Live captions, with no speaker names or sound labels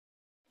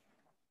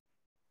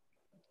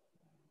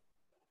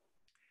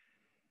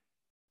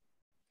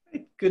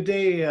Good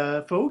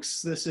day,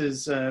 folks. This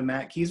is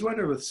Matt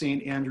Kieswetter with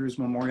St. Andrew's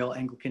Memorial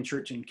Anglican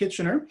Church in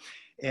Kitchener,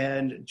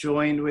 and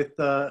joined with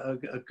a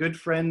good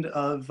friend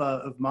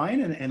of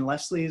mine and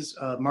Leslie's,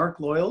 Mark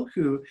Loyal,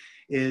 who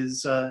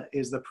is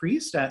the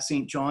priest at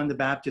St. John the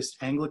Baptist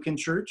Anglican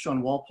Church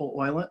on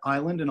Walpole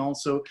Island, and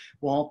also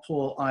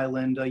Walpole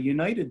Island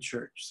United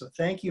Church. So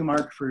thank you,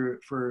 Mark,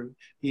 for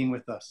being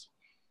with us.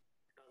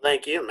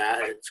 Thank you,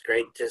 Matt. It's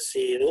great to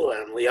see you.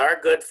 And we are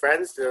good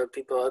friends. The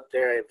people out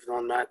there, I've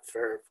known Matt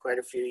for quite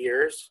a few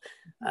years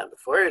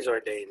before he was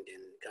ordained,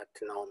 and got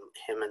to know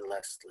him and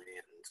Leslie.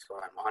 And so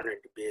I'm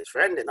honored to be his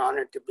friend and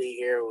honored to be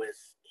here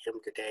with him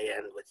today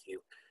and with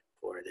you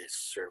for this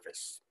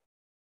service.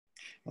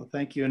 Well,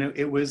 thank you. And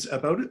it was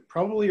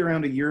probably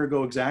around a year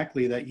ago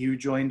exactly that you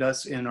joined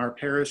us in our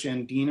parish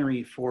and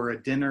deanery for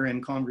a dinner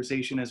and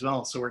conversation as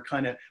well. So we're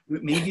kind of,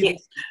 maybe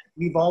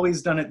we've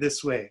always done it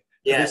this way.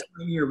 Yeah. This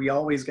time of year, we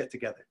always get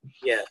together.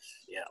 Yes,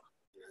 yeah,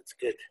 that's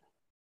good.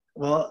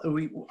 Well,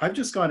 I've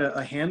just got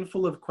a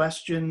handful of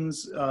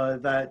questions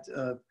that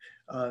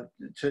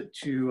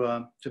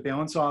to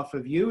bounce off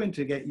of you and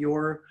to get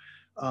your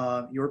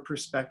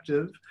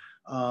perspective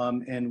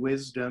and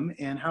wisdom.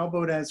 And how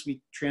about as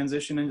we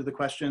transition into the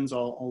questions,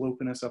 I'll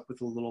open us up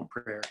with a little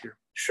prayer here.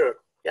 Sure.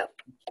 Yeah.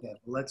 Yeah.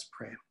 Let's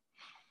pray.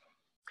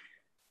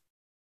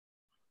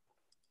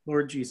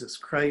 Lord Jesus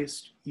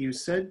Christ, you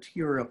said to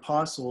your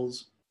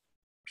apostles,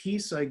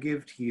 "Peace I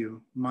give to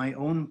you, my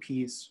own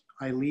peace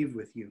I leave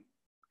with you.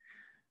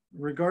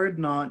 Regard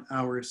not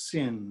our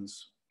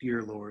sins,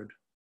 dear Lord,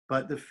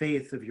 but the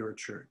faith of your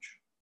church,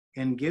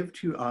 and give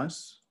to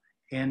us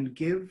and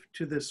give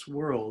to this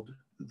world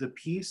the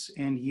peace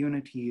and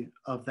unity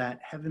of that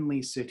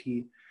heavenly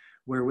city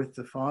where with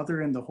the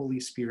Father and the Holy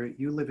Spirit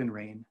you live and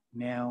reign,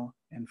 now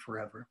and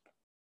forever.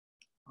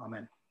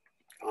 Amen."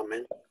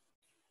 Amen.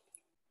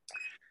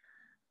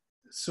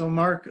 So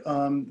Mark,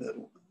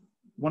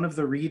 one of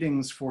the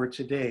readings for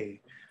today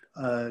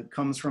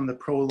comes from the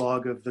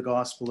prologue of the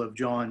Gospel of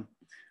John,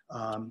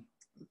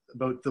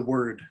 about the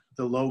Word,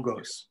 the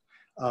Logos.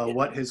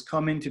 What has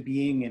come into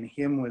being in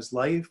him was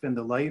life, and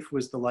the life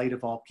was the light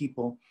of all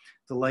people.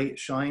 The light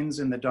shines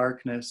in the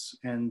darkness,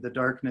 and the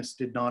darkness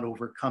did not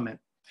overcome it.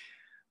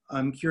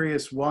 I'm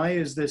curious, why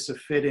is this a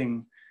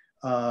fitting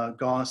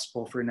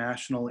gospel for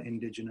National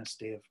Indigenous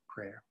Day of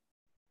Prayer?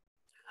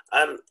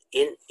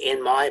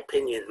 In my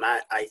opinion,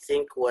 Matt, I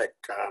think what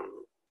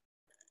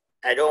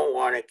I don't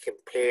want to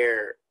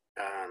compare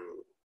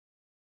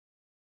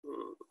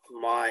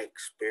my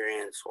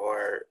experience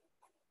or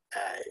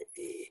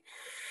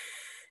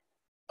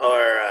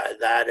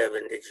that of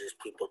Indigenous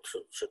people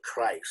to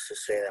Christ, to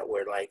say that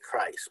we're like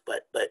Christ,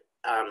 but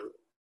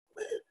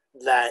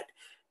that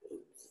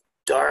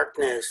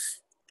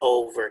darkness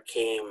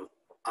overcame.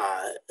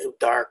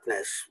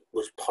 Darkness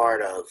was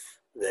part of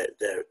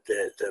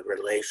the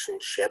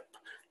relationship,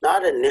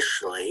 not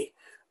initially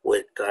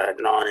with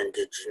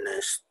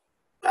non-Indigenous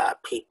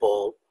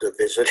people, the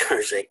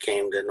visitors that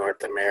came to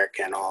North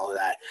America and all of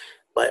that,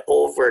 but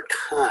over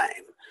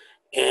time,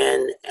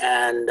 and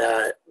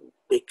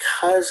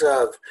because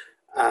of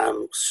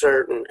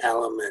certain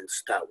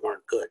elements that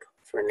weren't good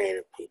for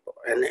Native people,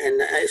 and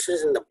this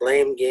isn't a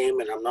blame game,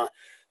 and I'm not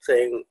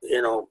saying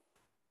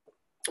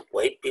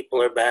white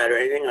people are bad or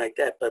anything like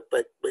that, but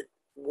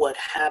what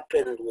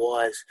happened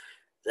was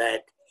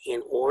that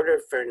in order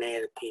for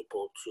Native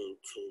people to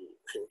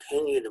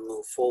continue to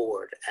move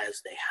forward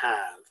as they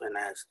have and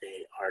as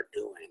they are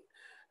doing,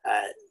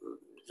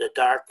 the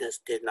darkness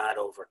did not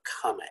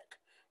overcome it,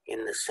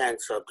 in the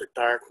sense of the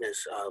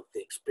darkness of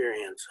the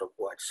experience of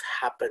what's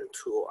happened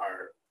to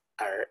our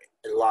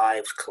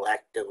lives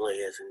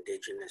collectively as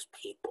Indigenous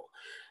people,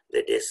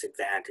 the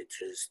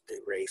disadvantages, the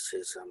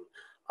racism,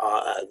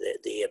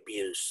 the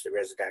abuse, the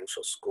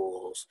residential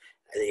schools,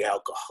 the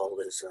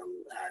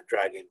alcoholism,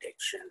 drug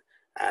addiction,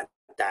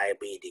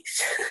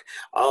 diabetes,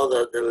 all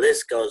the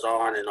list goes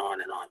on and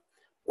on and on.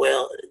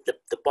 Well,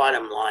 the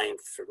bottom line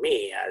for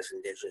me as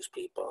Indigenous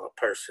people, a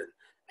person,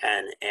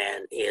 and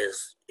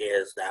is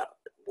that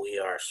we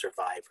are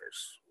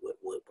survivors.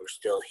 We're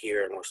still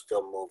here and we're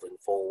still moving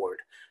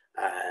forward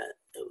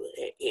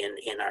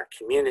in our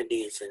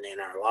communities and in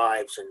our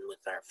lives and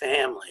with our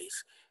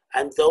families.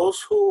 And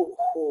those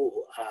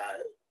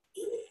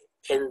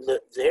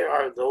there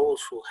are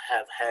those who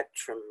have had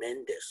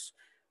tremendous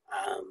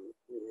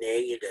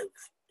negative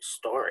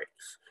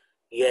stories,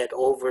 yet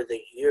over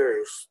the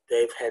years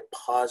they've had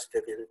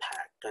positive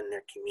impact on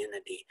their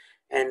community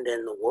and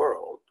in the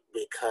world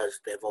because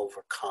they've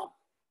overcome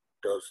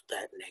those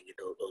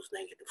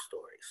negative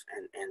stories,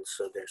 and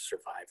so they're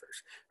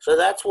survivors. So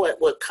that's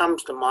what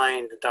comes to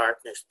mind. The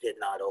darkness did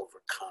not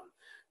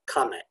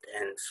overcome it,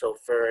 and so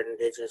for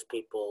Indigenous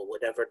people,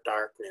 whatever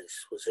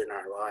darkness was in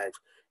our lives,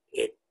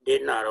 it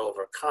did not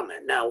overcome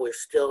it. Now we're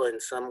still, in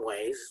some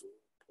ways,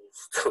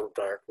 still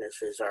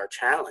darkness is our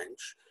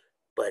challenge,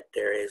 but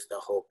there is the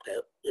hope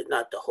that,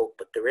 not the hope,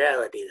 but the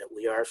reality that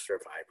we are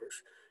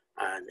survivors,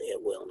 and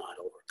it will not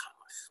overcome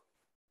us.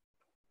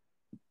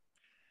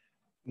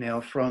 Now,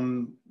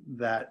 from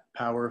that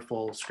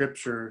powerful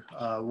scripture,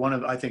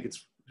 I think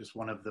it's just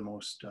one of the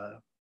most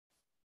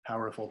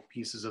powerful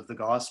pieces of the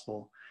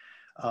gospel,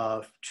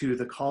 to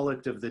the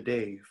collect of the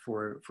day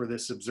for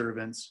this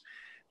observance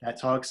that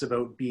talks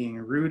about being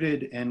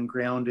rooted and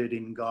grounded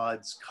in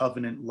God's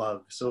covenant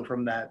love. So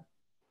from that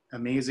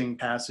amazing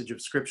passage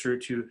of scripture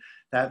to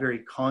that very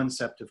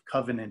concept of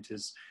covenant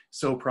is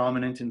so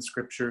prominent in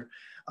scripture.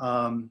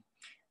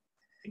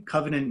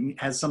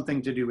 Covenant has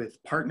something to do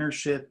with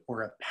partnership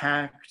or a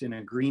pact, an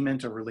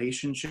agreement, a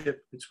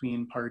relationship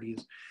between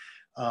parties.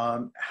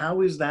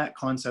 How is that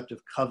concept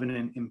of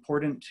covenant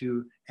important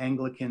to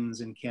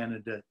Anglicans in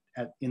Canada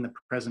in the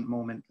present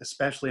moment,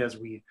 especially as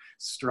we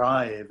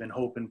strive and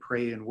hope and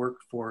pray and work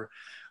for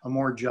a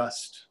more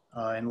just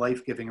and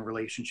life-giving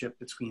relationship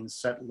between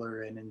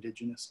settler and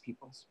Indigenous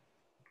peoples?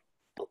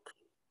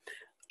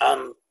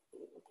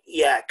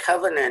 Yeah,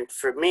 covenant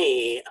for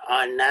me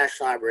on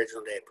National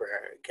Aboriginal Day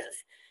Prayer,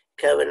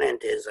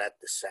 covenant is at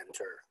the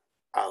center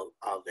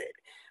of it.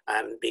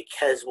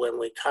 Because when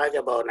we talk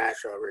about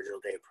National Aboriginal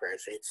Day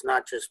prayers, it's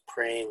not just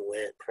praying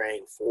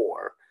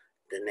for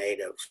the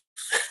natives,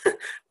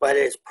 but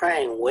it's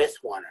praying with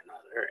one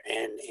another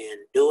and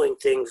doing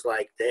things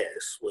like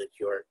this with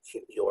your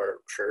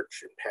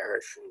church and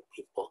parish and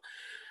people,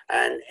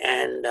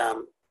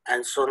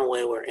 and so in a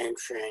way we're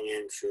entering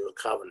into a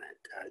covenant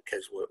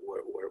because we're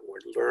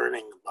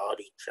learning about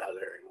each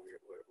other and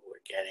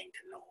we're getting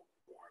to know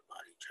more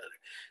about each other.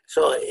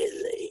 So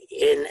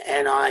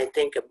and I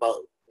think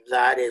about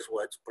that is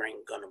what's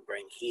going to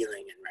bring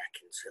healing and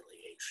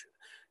reconciliation.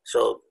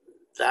 So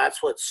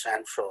that's what's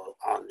central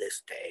on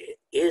this day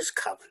is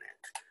covenant,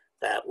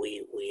 that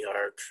we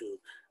are to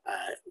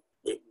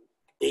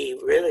be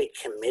really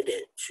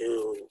committed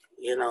to,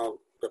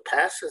 the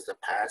past is the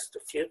past, the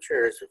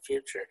future is the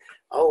future.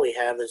 All we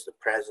have is the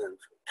present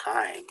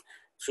time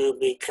to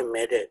be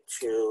committed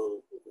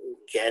to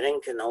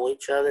getting to know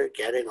each other,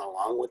 getting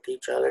along with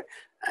each other,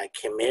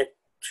 commit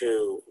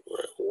to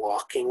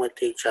walking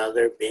with each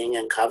other, being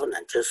in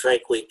covenant, just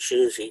like we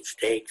choose each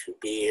day to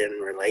be in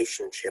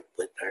relationship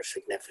with our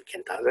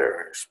significant other,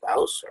 or our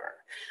spouse, or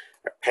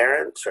our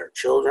parents, or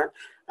children.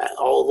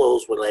 All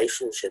those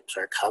relationships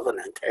are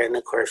covenant. And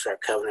of course, our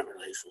covenant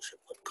relationship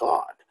with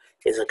God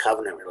is a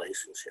covenant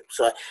relationship.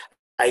 So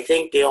I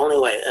think the only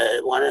way,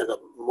 one of the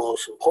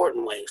most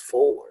important ways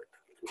forward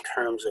in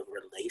terms of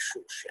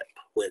relationship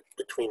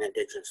between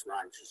Indigenous and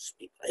non-Indigenous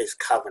people is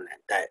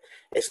covenant. That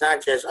it's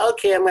not just,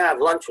 okay, I'm going to have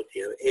lunch with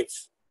you.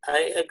 It's,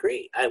 I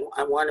agree. I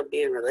want to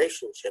be in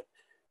relationship.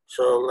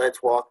 So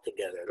let's walk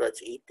together.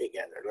 Let's eat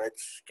together.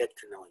 Let's get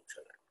to know each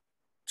other.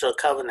 So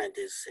covenant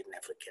is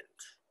significant.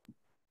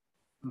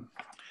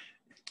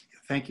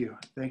 Thank you.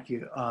 Thank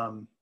you.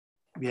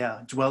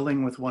 Yeah,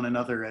 dwelling with one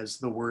another as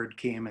the word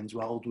came and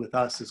dwelled with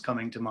us is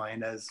coming to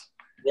mind as.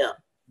 Yeah.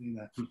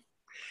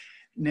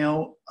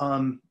 Now,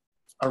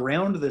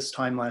 around this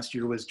time last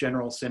year was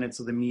General Synod,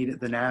 so the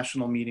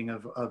national meeting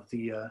of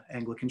the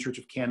Anglican Church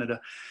of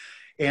Canada,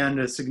 and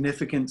a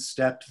significant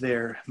step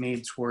there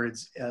made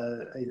towards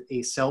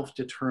a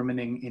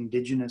self-determining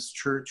Indigenous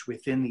church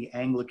within the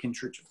Anglican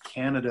Church of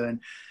Canada.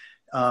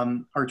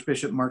 And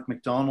Archbishop Mark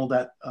MacDonald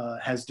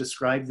has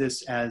described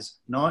this as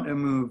not a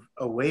move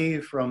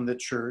away from the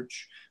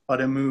church,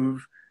 but a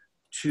move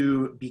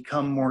to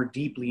become more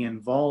deeply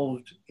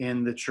involved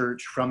in the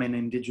church from an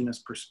Indigenous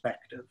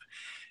perspective.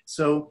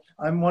 So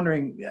I'm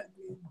wondering,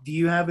 do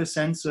you have a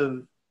sense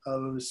of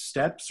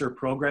steps or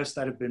progress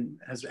that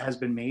has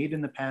been made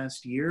in the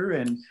past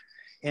year?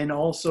 And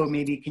also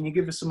maybe, can you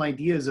give us some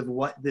ideas of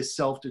what this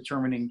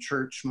self-determining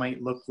church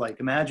might look like?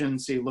 Imagine,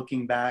 say,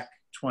 looking back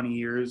 20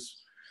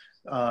 years,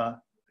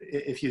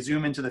 if you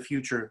zoom into the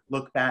future,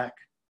 look back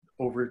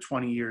over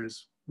 20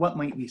 years, what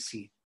might we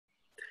see?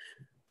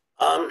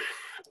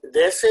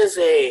 This is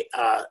a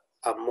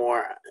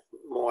more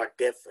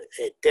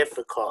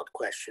difficult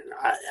question.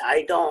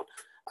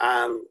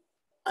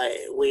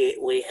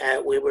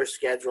 We were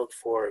scheduled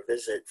for a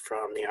visit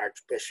from the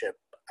Archbishop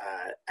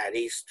at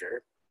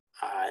Easter,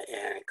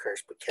 and of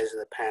course because of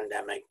the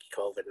pandemic,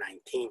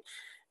 COVID-19,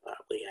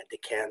 we had to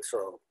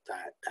cancel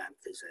that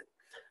visit.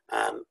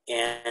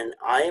 And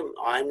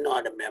I'm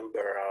not a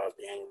member of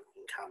the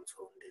Anglican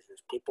Council of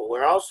Indigenous People.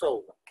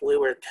 We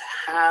were to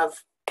have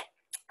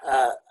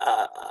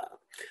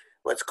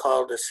what's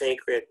called a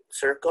sacred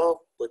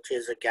circle, which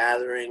is a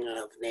gathering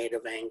of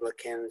Native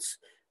Anglicans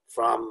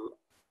from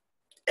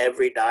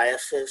every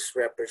diocese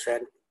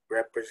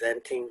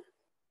representing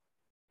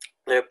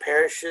their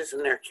parishes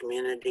and their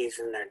communities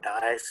and their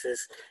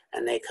diocese,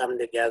 and they come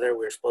together.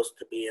 We're supposed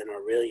to be in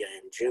Aurelia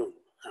in June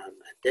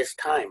at this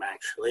time,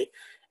 actually.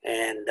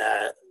 And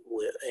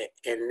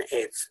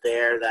it's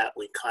there that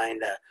we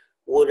kind of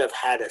would have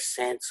had a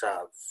sense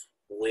of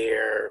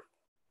where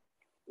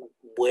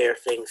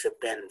things have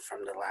been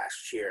from the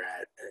last year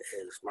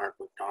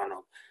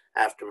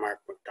after Mark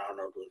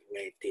MacDonald was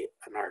made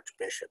an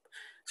archbishop.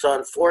 So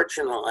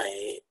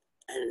unfortunately,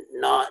 and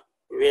not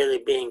really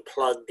being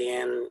plugged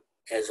in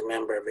as a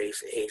member of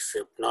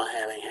ASIP, not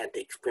having had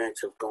the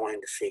experience of going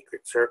to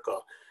Sacred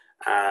Circle,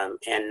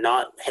 and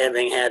not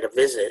having had a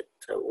visit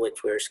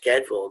which we're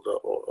scheduled,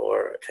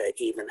 or to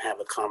even have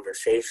a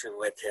conversation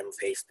with him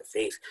face to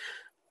face.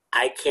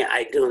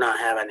 I do not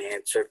have an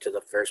answer to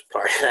the first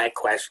part of that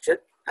question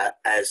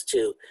as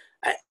to,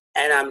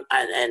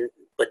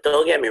 but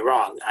don't get me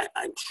wrong,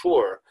 I'm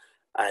sure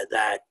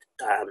that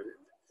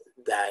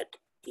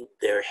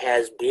there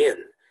has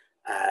been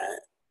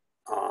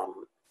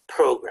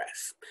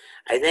progress.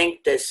 I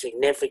think the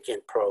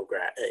significant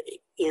progress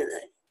in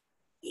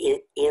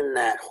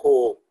that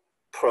whole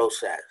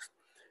process.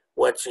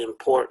 What's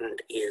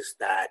important is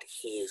that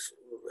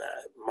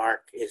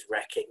Mark is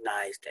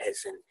recognized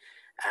as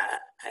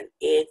an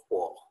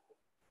equal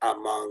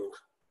among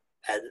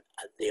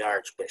the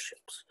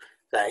archbishops.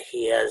 That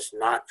he has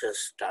not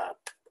just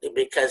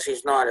because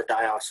he's not a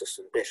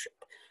diocesan bishop.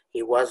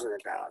 He wasn't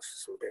a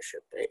diocesan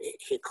bishop.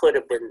 He could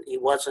have been. He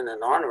wasn't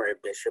an honorary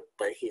bishop,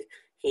 but he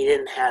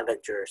didn't have a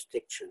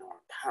jurisdiction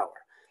or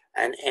power,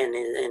 and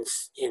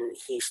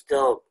he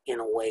still in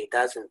a way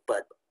doesn't.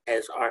 But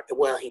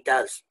he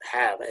does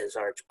have as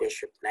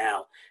archbishop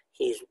now.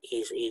 He's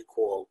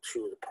equal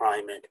to the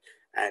primate,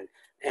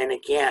 and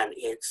again,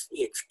 it's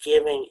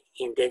giving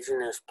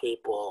Indigenous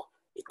people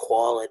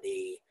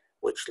equality,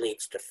 which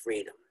leads to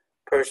freedom,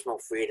 personal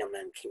freedom,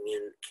 and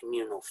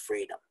communal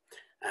freedom.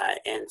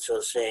 And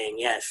so saying,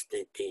 yes,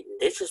 the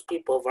Indigenous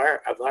people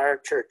of our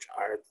church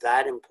are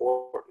that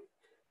important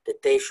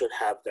that they should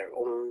have their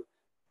own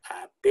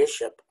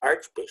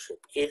archbishop,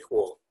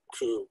 equal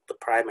to the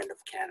primate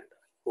of Canada,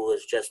 who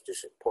is just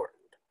as important.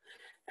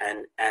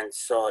 And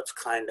so it's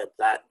kind of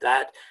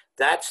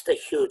that's the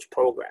huge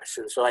progress.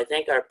 And so I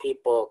think our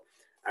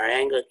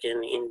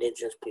Anglican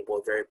Indigenous people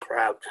are very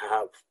proud to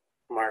have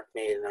Mark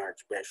made an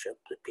archbishop,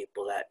 the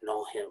people that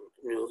know him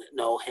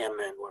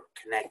and were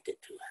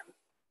connected to him.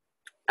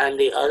 And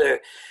the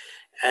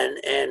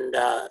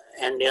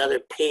other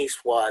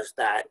piece was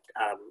that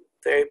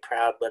very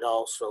proud, but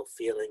also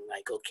feeling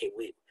like, okay,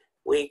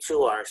 we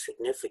too are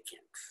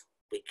significant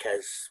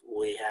because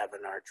we have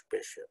an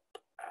archbishop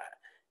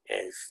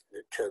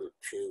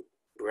to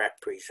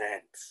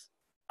represent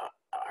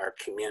our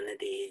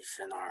communities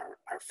and our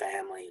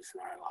families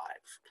and our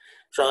lives.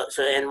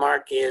 So and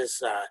Mark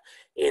is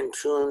in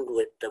tune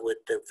with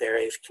the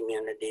various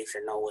communities. I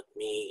know with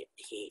me,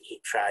 he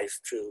tries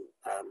to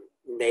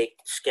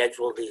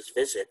schedule these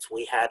visits.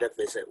 We had a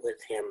visit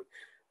with him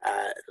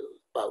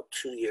about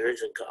 2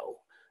 years ago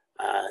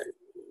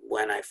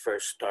when I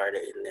first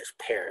started in this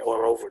parish,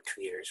 or over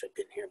 2 years. I've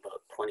been here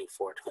about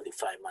 24,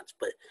 25 months,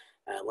 but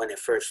when I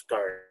first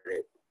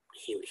started,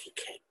 he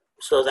came.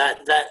 So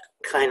that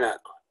kind of,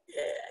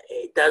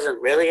 it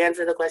doesn't really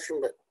answer the question,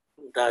 but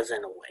does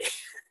in a way.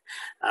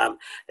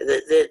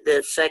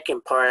 The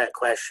second part of that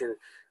question,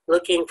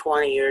 looking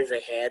 20 years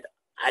ahead,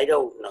 I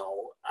don't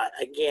know.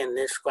 Again,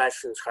 this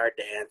question's hard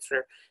to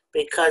answer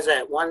because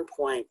at one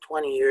point,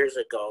 20 years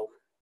ago,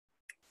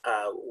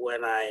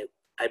 when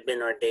I've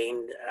been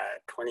ordained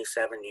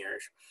 27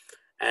 years,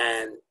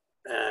 and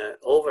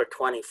over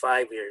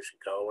 25 years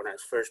ago, when I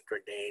was first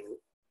ordained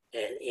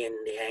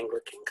in the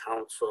Anglican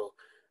Council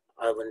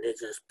of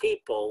Indigenous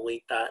people,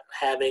 we thought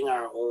having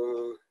our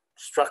own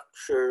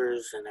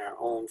structures and our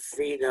own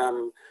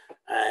freedom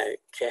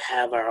to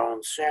have our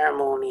own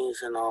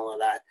ceremonies and all of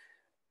that.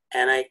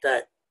 And I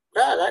thought,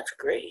 oh, that's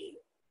great.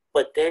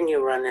 But then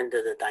you run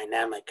into the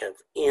dynamic of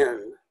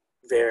in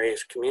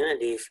various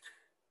communities,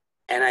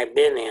 and I've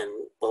been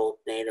in both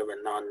native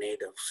and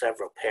non-native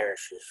several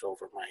parishes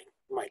over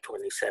my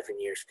 27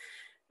 years,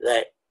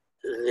 that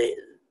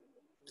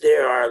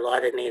there are a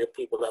lot of native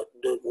people that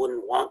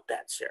wouldn't want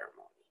that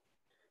ceremony.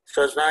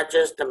 So it's not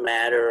just a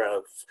matter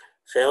of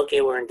say,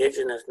 okay, we're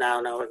Indigenous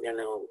now we're going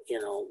to,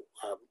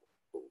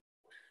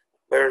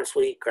 burn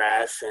sweet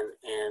grass and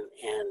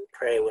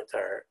pray with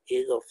our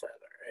eagle feather.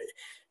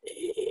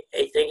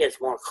 I think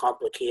it's more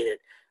complicated.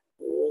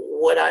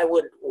 What I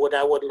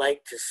would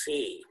like to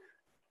see,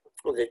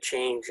 the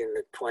change in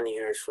the 20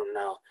 years from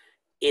now,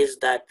 is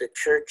that the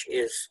church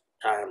is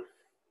a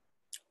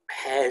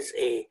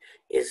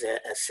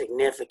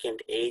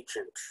significant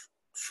agent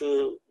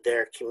to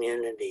their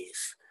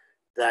communities,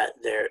 that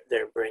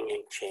they're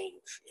bringing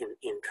change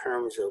in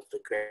terms of the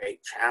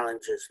great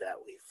challenges that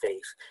we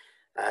face,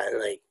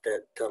 like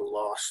the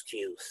lost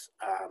youth,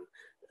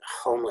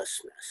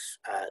 homelessness,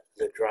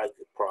 the drug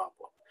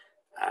problem,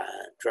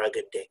 drug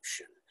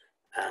addiction,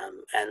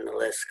 and the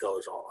list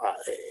goes on.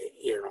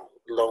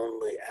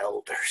 Lonely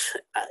elders,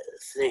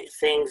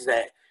 things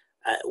that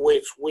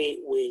which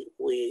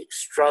we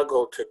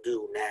struggle to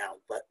do now,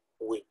 but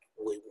we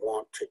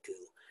want to do.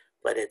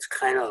 But it's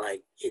kind of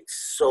like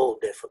it's so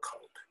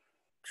difficult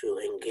to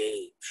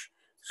engage.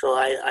 So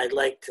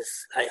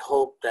I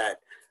hope that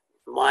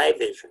my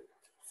vision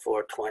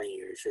for 20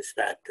 years is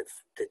that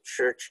the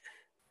church,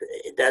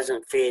 it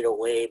doesn't fade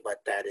away,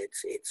 but that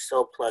it's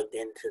so plugged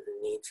into the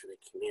needs of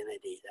the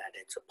community that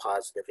it's a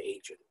positive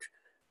agent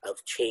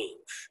of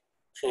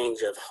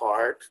change of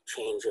heart,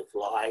 change of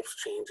lives,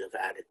 change of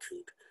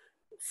attitude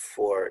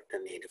for the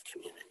Native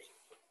community.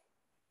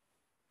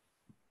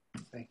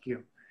 Thank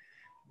you.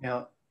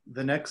 Now,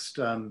 the next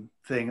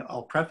thing,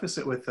 I'll preface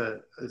it with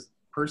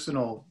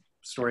personal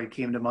story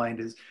came to mind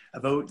is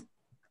about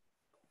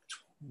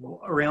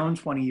around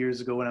 20 years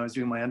ago when I was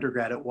doing my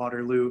undergrad at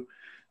Waterloo.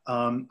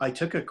 I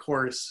took a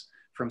course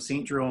from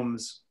St.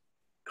 Jerome's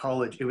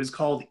College. It was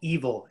called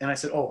Evil, and I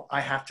said, "Oh,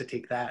 I have to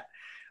take that."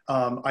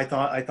 I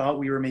thought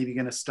we were maybe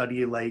going to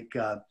study like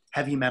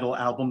heavy metal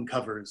album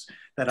covers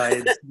that I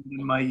had seen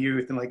in my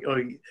youth, and like,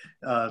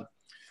 oh,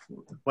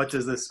 what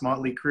does this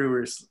Motley Crue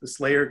or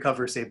Slayer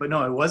cover say? But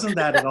no, it wasn't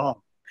that at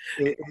all.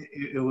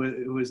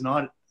 It was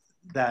not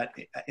that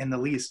in the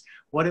least.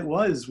 What it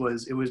was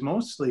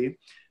mostly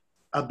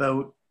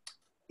about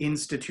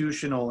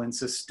institutional and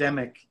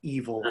systemic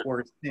evil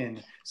or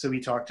sin. So we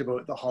talked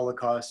about the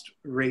Holocaust,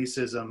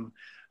 racism,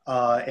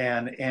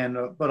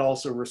 but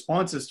also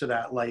responses to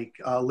that, like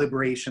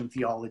liberation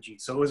theology.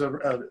 So it was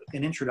an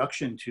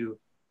introduction to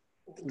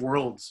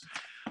worlds.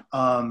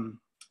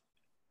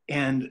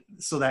 And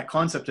so that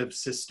concept of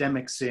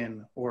systemic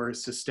sin or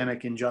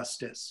systemic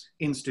injustice,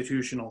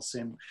 institutional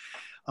sin,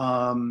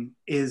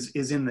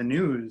 is in the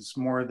news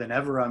more than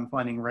ever. I'm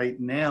finding right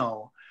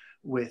now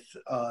with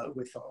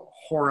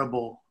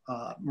horrible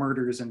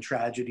murders and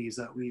tragedies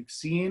that we've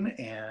seen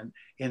and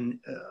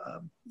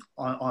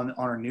on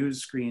our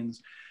news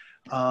screens.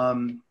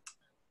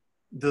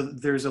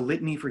 There's a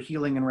litany for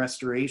healing and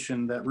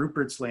restoration that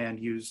Rupert's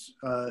Land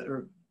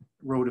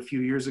wrote a few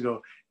years ago.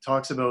 It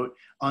talks about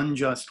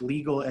unjust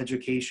legal,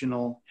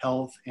 educational,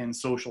 health, and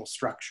social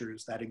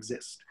structures that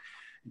exist.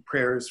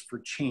 Prayers for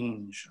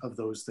change of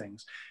those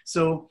things.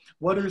 So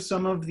what are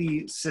some of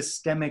the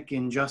systemic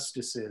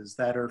injustices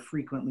that are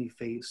frequently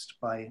faced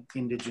by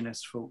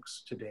Indigenous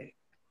folks today?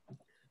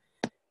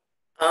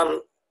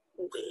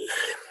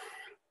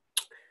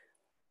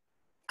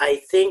 I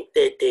think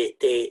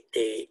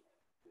that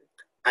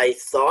I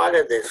thought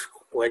of this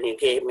when you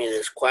gave me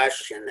this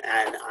question,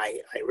 and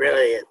I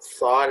really had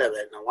thought of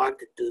it, and I wanted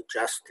to do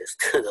justice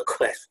to the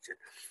question.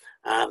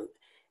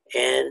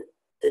 And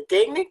the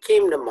thing that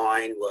came to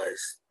mind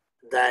was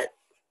that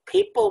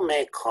people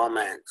make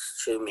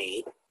comments to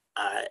me,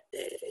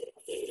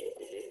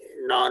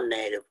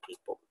 non-native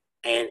people,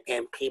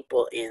 and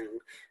people in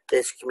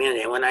this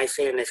community. And when I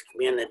say in this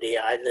community,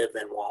 I live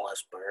in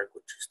Wallaceburg,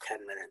 which is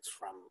 10 minutes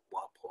from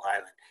Walpole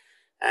Island.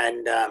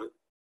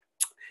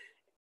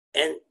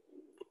 And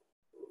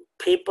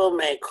people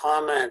make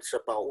comments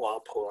about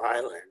Walpole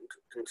Island,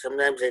 and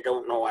sometimes they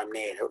don't know I'm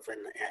native,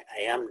 and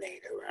I am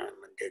native,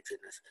 I'm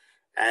Indigenous.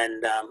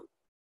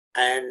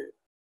 And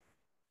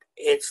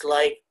it's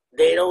like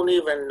they don't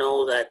even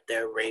know that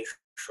they're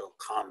racial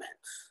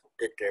comments,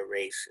 that they're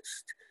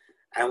racist.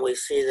 And we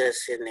see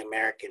this in the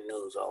American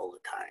news all the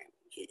time.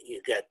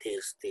 You get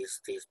these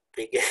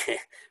big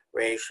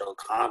racial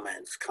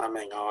comments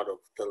coming out of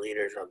the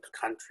leaders of the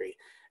country,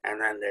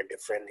 and then they're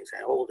defending,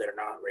 saying, "Oh, they're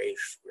not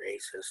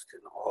racist,"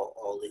 and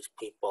all these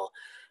people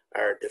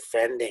are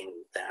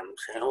defending them,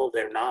 saying, "Oh,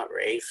 they're not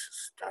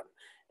racist."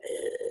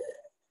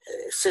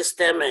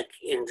 Systemic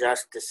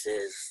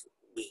injustices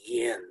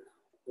begin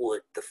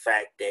with the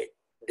fact that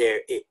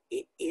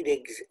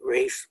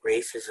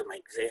racism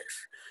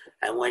exists,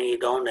 and when you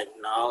don't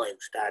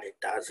acknowledge that it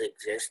does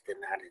exist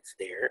and that it's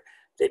there,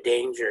 the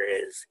danger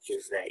is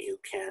that you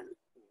can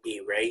be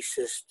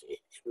racist,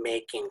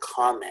 making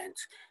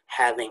comments,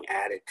 having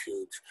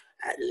attitudes,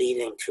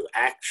 leading to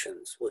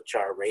actions which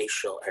are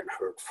racial and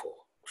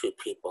hurtful to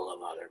people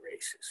of other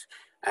races.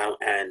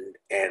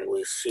 And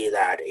we see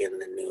that in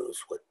the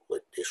news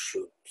with the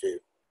shoot,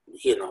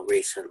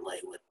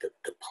 recently with the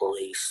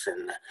police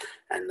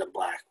and the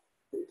black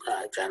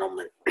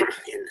gentleman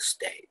in the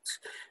States.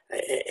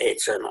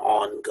 It's an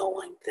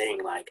ongoing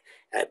thing,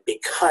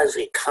 because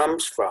it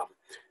comes from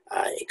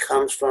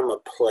a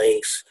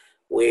place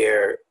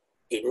where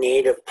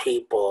Native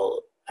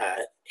people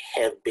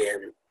have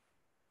been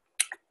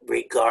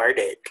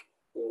regarded,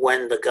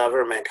 when the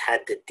government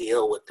had to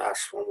deal with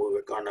us when we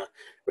were going to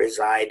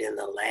reside in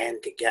the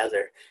land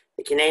together.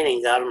 The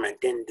Canadian government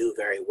didn't do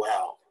very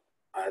well.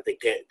 They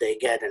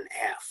get an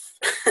F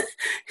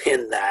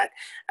in that,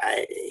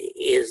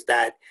 is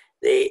that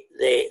they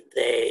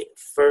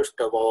first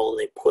of all,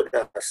 they put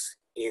us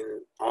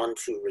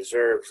onto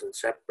reserves and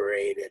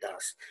separated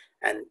us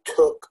and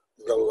took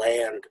the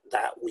land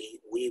that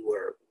we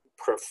were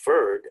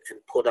preferred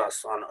and put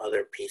us on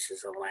other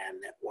pieces of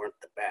land that weren't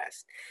the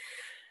best,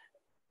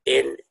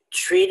 and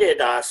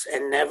treated us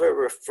and never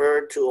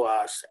referred to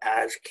us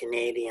as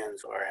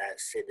Canadians or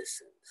as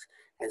citizens.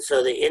 And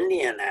so the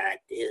Indian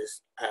Act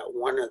is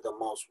one of the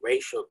most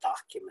racial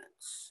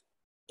documents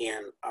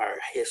in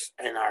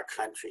our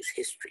country's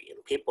history,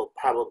 and people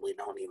probably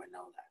don't even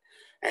know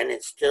that. And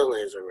it still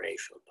is a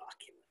racial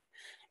document.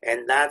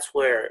 And that's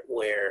where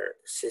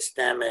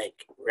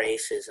systemic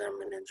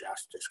racism and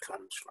injustice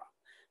comes from.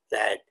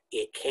 That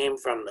it came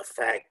from the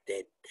fact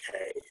that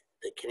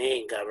the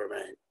Canadian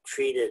government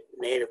treated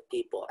Native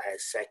people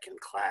as second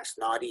class,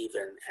 not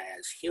even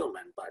as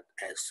human, but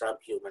as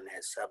subhuman,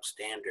 as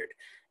substandard,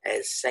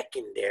 as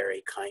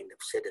secondary kind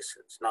of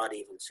citizens, not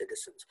even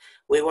citizens.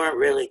 We weren't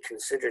really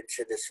considered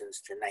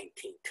citizens till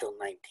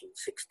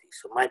 1960.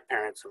 So my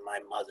parents and my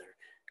mother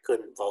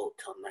couldn't vote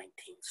till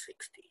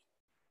 1960.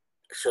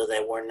 So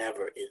they were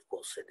never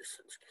equal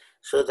citizens.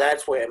 So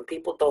that's where, and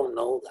people don't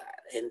know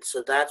that. And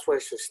so that's where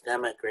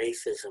systemic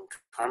racism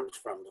comes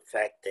from, the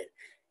fact that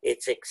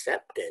it's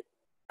accepted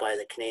by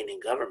the Canadian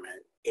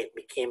government. It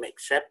became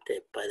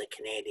accepted by the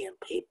Canadian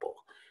people.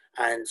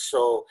 And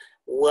so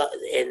what,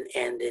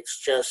 and it's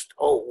just,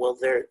 oh, well,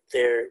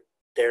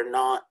 they're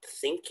not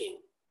thinking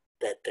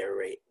that they're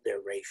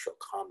racial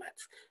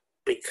comments,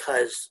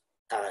 because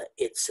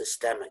it's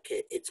systemic.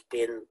 It's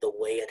been the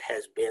way it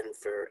has been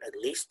for at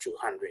least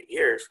 200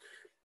 years.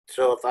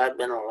 So if I've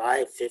been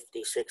alive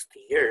 50, 60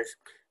 years,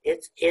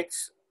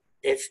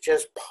 it's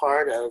just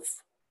part of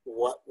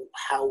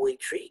how we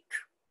treat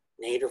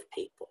Native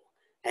people.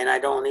 And I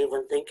don't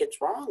even think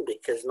it's wrong,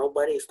 because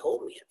nobody's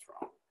told me it's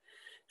wrong.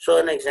 So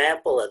an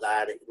example of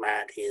that,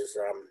 Matt, is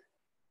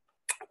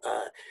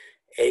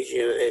as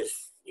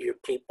your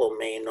people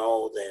may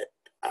know, that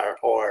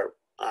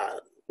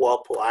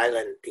Walpole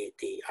Island,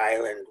 the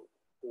island,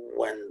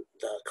 when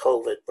the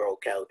COVID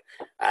broke out,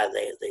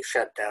 they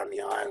shut down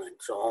the island,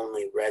 so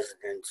only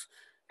residents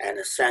and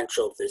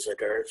essential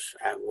visitors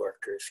and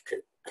workers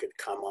could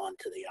come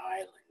onto the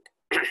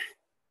island.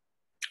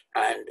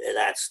 And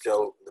that's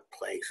still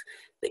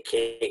the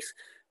case.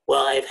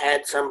 Well, I've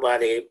had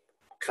somebody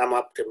come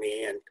up to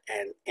me,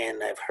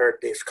 and I've heard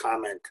this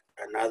comment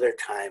another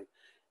time,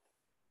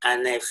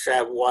 and they've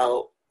said,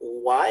 well,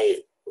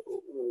 why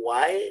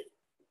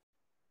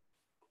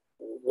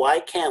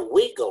can't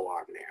we go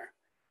on there?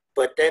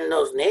 But then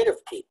those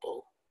Native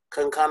people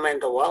can come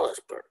into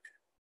Wallaceburg.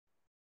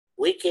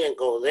 We can't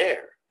go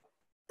there,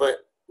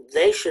 but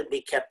they should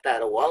be kept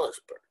out of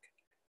Wallaceburg.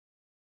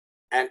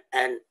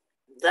 And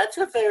that's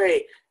a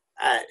very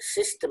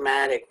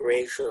systematic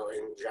racial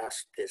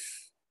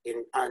injustice,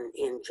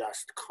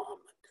 unjust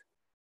comment,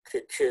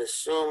 to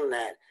assume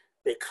that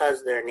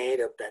because they're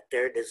Native, that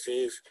their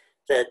disease,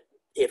 that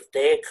if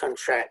they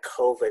contract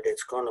COVID,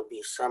 it's going to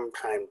be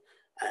sometime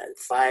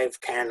 5,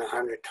 10,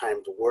 100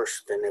 times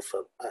worse than if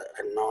a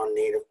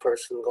non-Native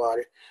person got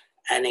it.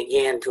 And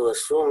again, to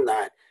assume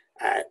that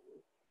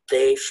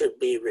they should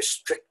be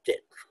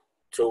restricted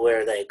to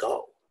where they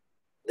go.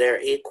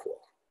 They're equal.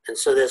 And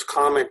so this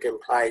comment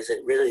implies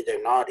that really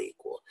they're not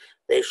equal.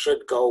 They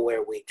should go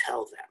where we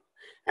tell them.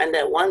 And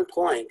at one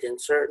point, in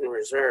certain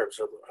reserves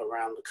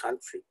around the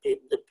country,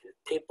 the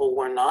people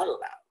were not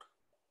allowed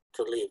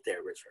to leave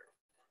their reserve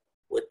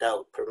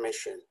without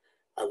permission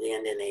of the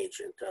Indian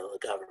agent or the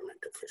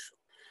government official.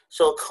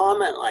 So a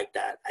comment like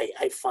that,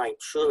 I find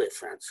truly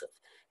offensive,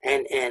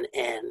 and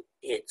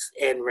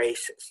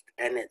racist,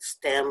 and it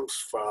stems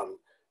from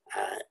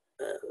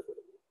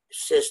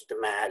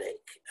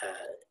systematic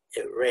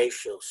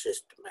racial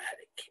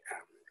systematic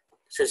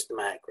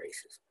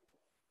racism.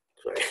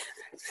 Sorry.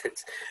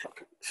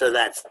 So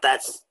that's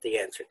the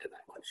answer to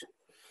that question.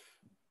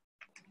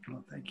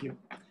 Well, thank you.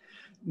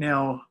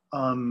 Now,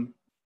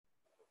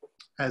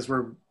 as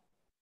we're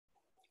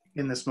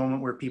in this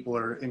moment where people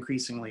are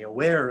increasingly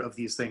aware of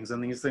these things,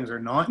 and these things are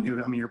not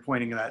new. I mean, you're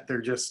pointing that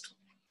they're just,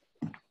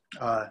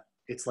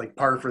 it's like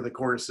par for the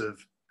course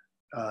of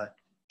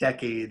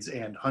decades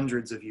and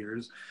hundreds of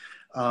years.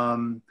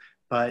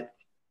 But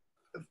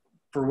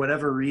for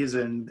whatever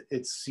reason,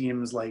 it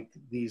seems like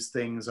these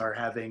things are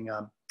having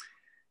an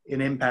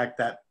impact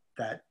that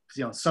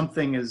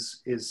something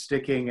is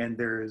sticking, and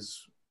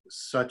there's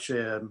such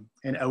an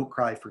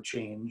outcry for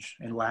change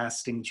and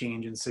lasting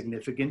change and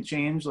significant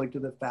change, like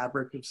to the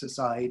fabric of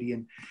society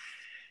and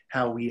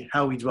how we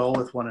dwell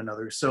with one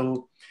another.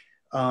 So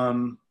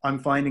I'm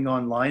finding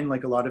online,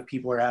 like a lot of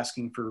people are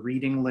asking for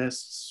reading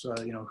lists,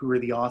 who are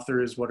the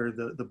authors, what are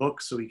the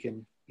books, so we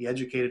can be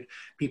educated.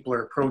 People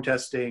are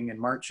protesting and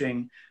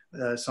marching,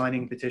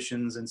 signing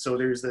petitions. And so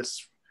there's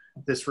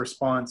this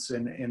response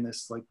and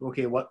this like,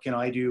 okay, what can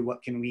I do?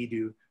 What can we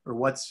do? Or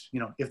what's,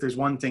 if there's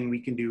one thing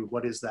we can do,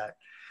 what is that?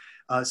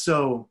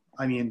 So,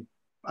 I mean,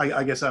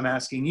 I guess I'm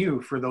asking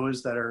you, for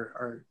those that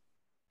are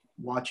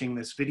watching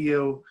this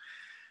video,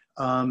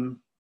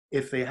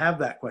 if they have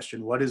that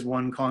question, what is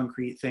one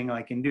concrete thing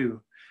I can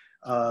do?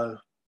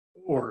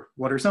 Or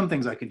what are some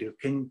things I can do?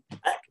 Can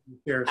you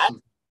share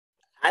some?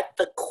 At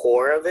the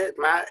core of it,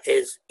 Matt,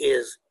 is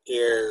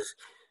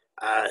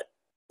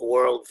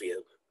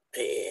worldview.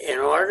 In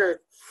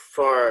order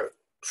for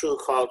true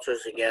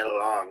cultures to get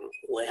along,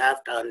 we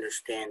have to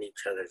understand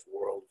each other's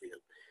worldview.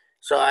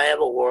 So I have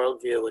a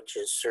worldview which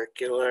is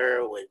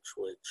circular, which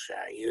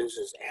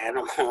uses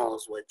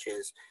animals, which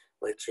is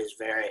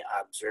very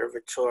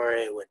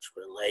observatory, which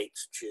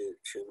relates to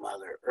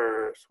Mother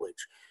Earth,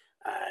 which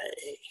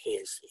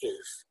is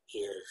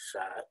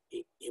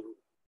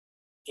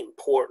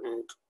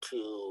important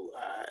to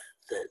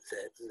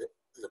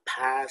the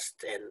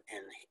past and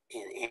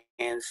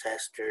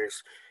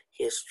ancestors,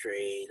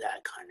 history,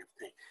 that kind of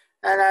thing.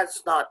 And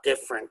that's not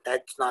different.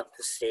 That's not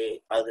to say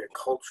other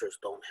cultures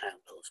don't have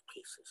those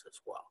pieces as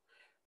well.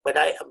 But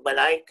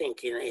I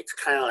think it's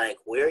kind of like,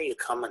 where are you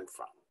coming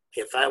from?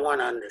 If I want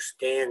to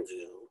understand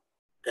you,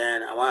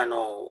 then I want to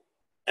know,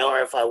 or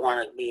if I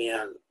want to be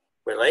on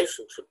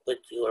relationship with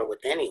you or with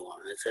anyone.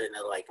 It's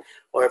like,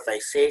 or if I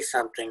say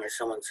something or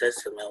someone says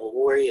to me, well,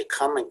 where are you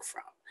coming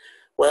from?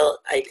 Well,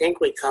 I think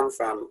we come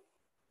from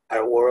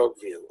our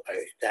worldview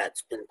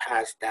that's been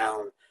passed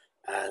down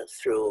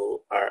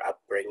through our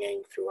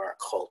upbringing, through our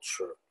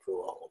culture,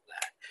 through all of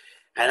that.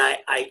 And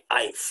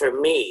I, for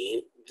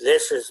me,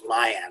 this is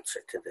my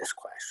answer to this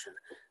question,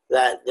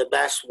 that the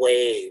best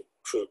way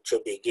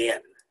to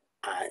begin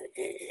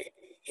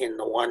in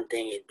the one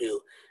thing you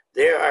do,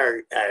 there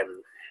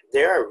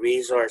are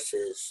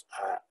resources.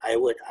 I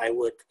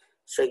would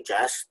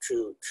suggest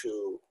to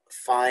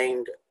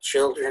find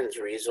children's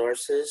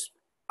resources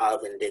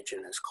of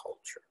Indigenous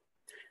culture.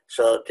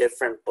 So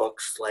different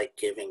books like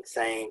Giving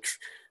Thanks,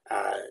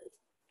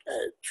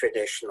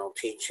 traditional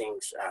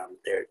teachings.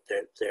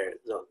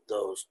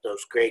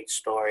 Those great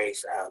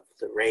stories of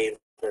the Raven,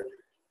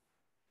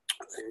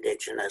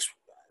 Indigenous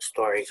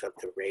stories of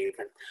the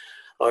Raven,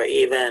 or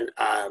even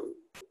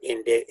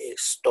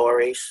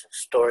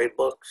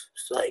storybooks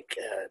like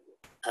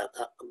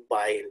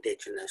by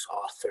Indigenous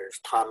authors.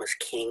 Thomas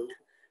King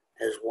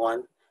is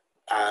one.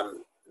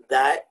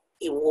 That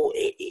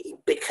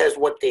because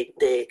what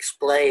they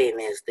explain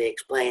is they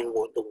explain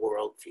what the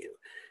worldview.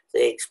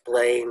 They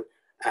explain,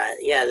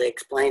 they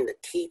explain the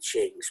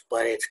teachings,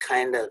 but it's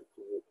kind of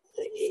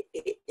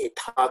it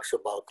talks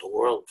about the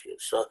worldview.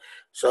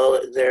 So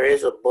there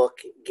is a book,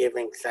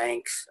 Giving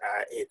Thanks.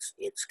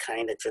 It's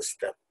kind of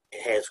just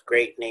it has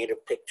great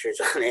native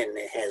pictures on it, and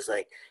it has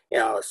like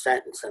a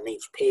sentence on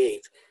each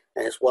page,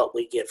 and it's what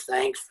we give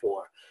thanks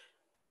for.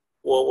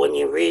 Well, when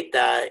you read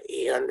that,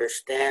 you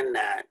understand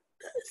that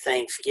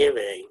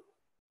Thanksgiving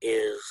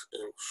is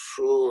a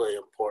truly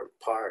important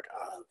part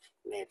of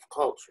Native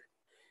culture.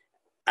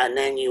 And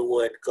then you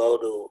would go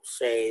to,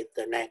 say,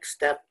 the next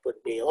step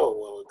would be,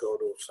 we'll go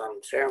to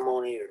some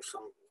ceremony or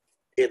some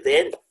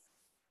event,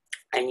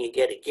 and you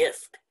get a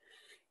gift.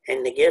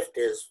 And the gift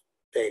is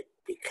that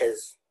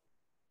because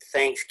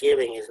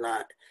Thanksgiving is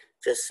not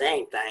just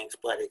saying thanks,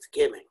 but it's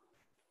giving.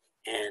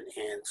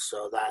 And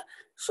so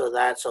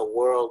that's a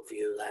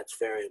worldview that's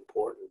very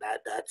important.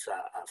 That's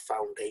a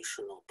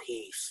foundational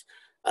piece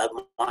of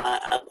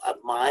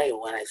my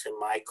when I say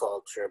my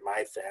culture,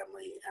 my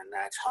family, and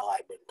that's how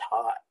I've been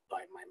taught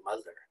by my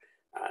mother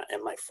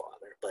and my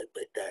father, but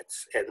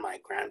that's, and my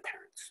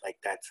grandparents. Like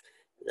that's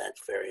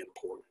very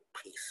important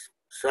piece.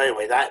 So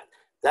anyway,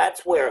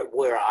 that's where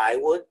I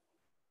would,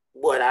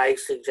 what I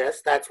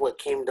suggest, that's what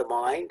came to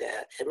mind.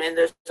 I mean,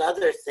 there's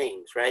other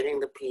things, writing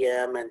the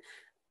PM, and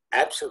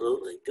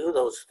absolutely do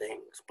those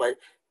things, but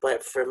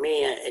for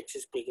me, it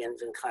just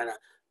begins in kind of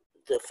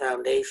the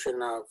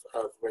foundation of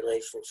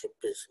relationship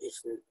is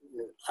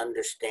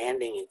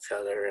understanding each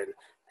other,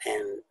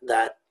 and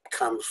that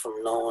comes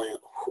from knowing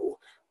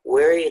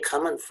where are you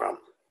coming from,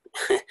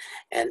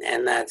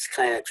 and that's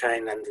kind of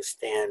trying to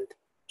understand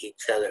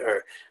each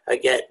other or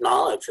get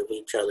knowledge of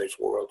each other's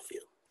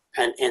worldview,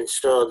 and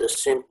so the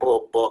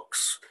simple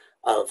books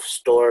of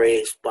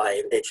stories by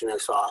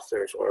Indigenous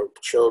authors or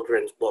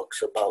children's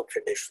books about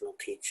traditional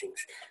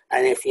teachings.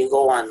 And if you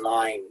go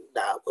online,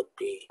 that would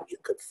be, you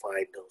could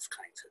find those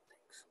kinds of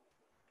things.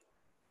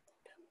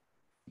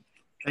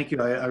 Thank you.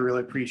 I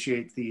really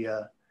appreciate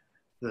the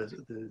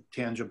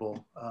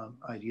tangible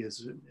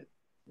ideas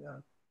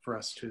for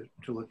us to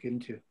look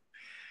into.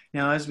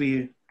 Now, as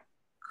we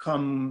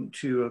come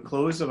to a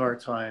close of our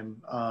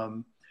time,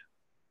 I'm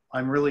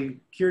really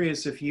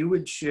curious if you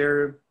would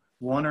share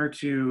one or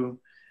two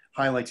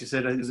highlights. You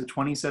said, is it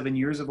 27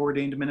 years of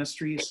ordained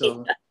ministry?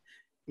 So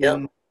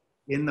Yep.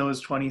 in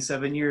those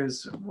 27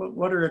 years,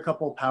 what are a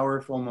couple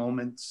powerful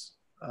moments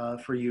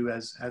for you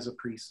as a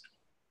priest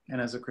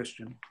and as a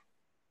Christian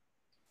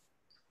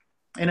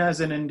and as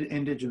an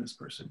Indigenous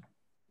person?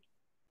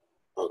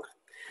 Okay.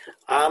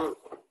 I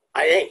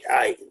think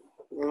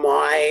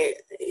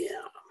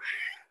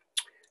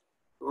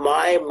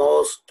my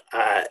most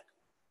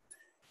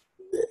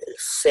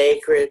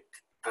sacred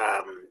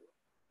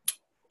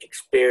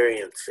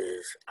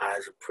experiences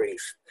as a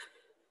priest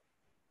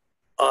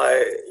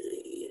are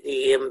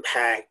the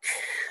impact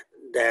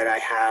that I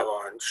have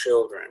on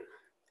children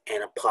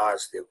in a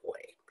positive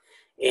way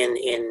in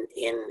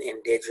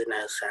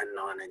Indigenous and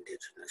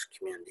non-Indigenous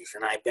communities,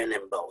 and I've been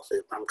in both.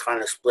 I'm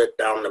kind of split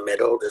down the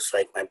middle, just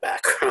like my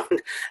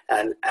background,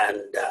 and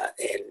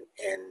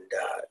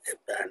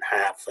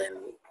half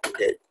in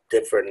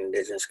different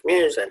Indigenous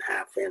communities and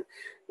half in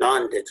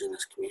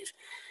non-Indigenous communities.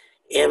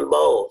 In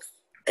both,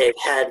 I've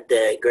had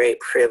the great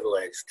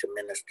privilege to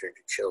minister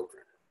to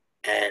children,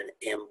 and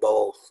in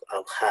both,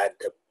 I've had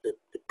the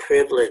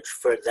privilege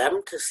for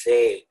them to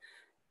say,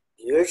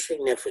 "You're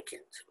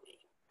significant to me."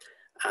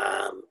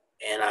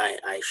 And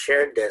I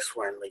shared this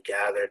when we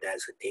gathered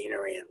as a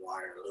deanery in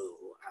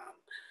Waterloo.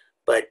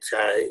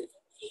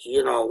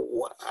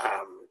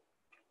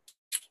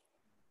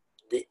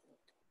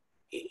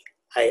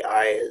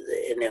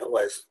 And it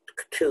was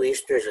 2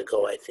 Easters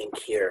ago, I think,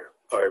 here,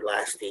 or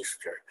last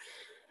Easter.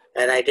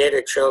 And I did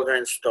a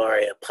children's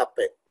story, a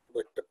puppet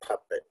with the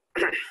puppet.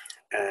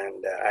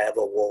 And I have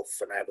a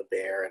wolf, and I have a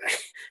bear, and I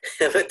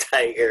have a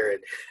tiger.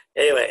 And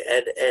anyway,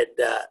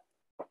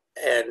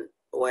 and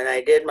when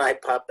I did my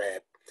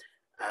puppet,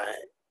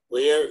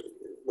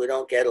 we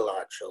don't get a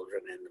lot of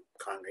children in the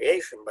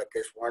congregation, but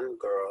this one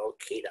girl,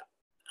 Kita,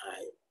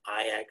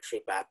 I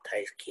actually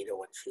baptized Kita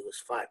when she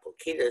was 5. Well,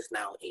 Kita is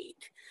now 8,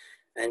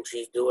 and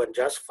she's doing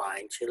just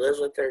fine. She lives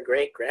with her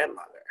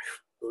great-grandmother,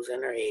 who's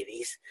in her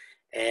 80s,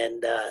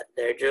 and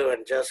they're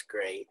doing just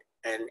great.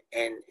 And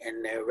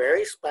they're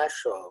very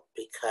special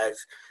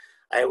because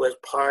I was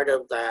part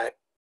of that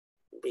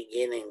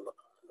beginning.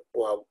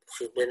 Well,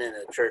 she's been in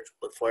a church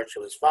before she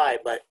was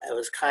 5, but I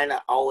was kind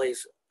of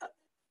always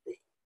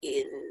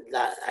in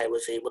that I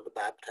was able to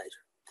baptize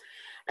her.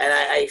 And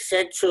I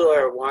said to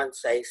her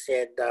once, I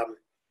said,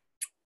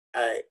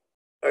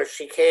 or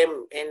she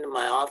came into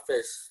my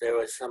office, there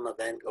was some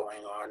event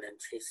going on, and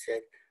she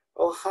said,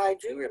 "Oh, hi,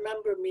 do you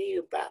remember me?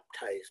 You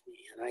baptized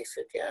me." And I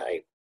said, "Yeah,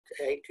 I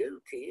do.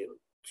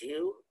 Do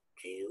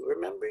you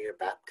remember your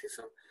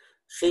baptism?"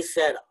 She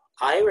said,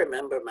 "I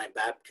remember my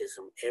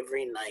baptism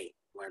every night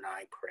when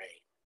I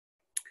pray."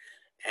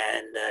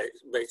 And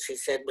but she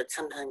said, "But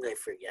sometimes I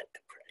forget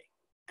to pray."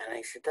 And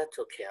I said, "That's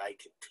okay. I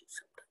do too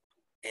sometimes."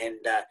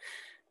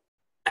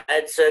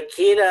 And so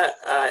Kita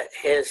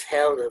has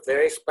held a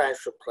very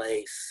special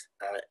place,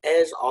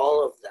 as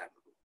all of them,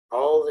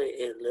 all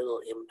the little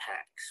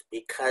impacts,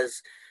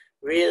 because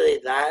really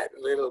that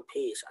little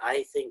piece,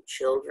 I think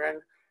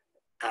children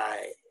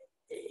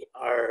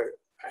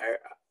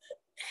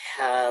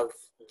have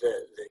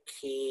the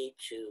key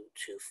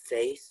to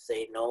faith.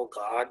 They know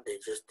God. They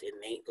just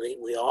innately,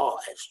 we all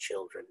as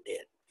children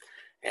did.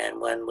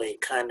 And when we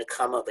kind of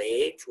come of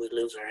age, we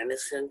lose our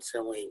innocence,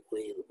 and we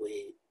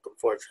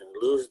unfortunately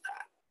lose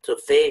that. So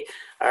faith,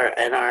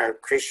 our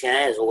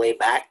Christianity is a way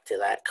back to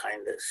that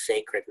kind of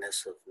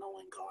sacredness of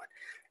knowing God.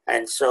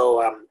 And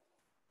so,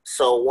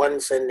 so one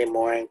Sunday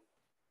morning,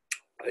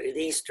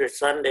 Easter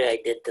Sunday, I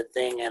did the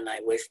thing, and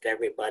I wished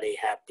everybody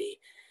happy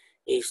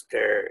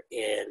Easter.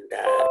 And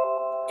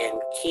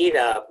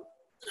Kita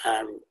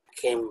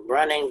came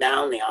running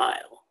down the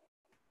aisle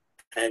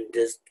and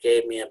just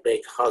gave me a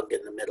big hug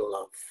in the middle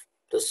of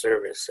the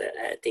service,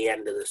 at the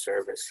end of the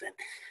service,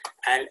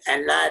 and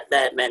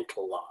that meant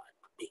a lot,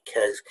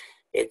 because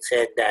it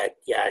said that,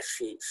 yeah,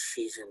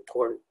 she's an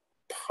important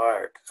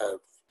part of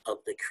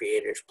the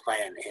Creator's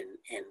plan,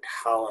 and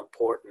how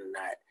important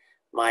that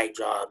my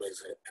job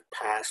as a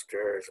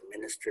pastor, as a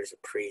minister, as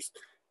a priest,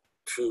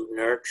 to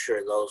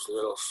nurture those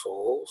little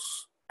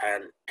souls,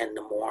 and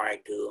the more I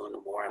do, and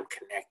the more I'm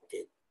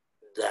connected,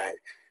 that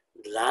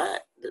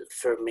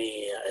for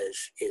me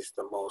is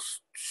the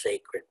most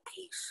sacred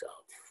piece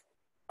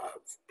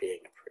of being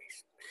a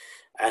priest.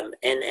 And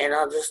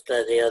I'll just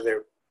the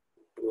other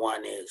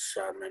one is,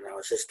 and I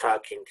was just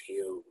talking to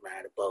you,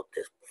 Matt, about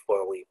this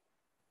before we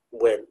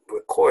went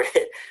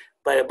recorded,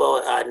 but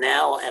about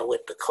now, and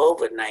with the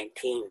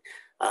COVID-19,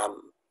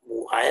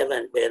 I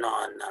haven't been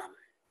on.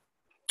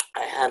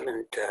 I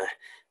haven't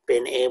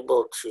been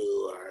able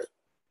to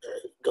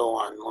go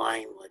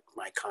online with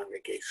my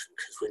congregation,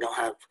 because we don't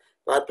have.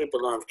 A lot of people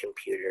don't have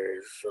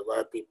computers. A lot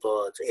of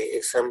people,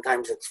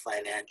 sometimes it's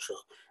financial.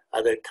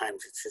 Other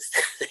times it's just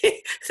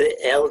the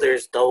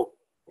elders don't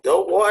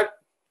want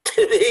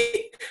to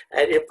be,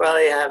 and you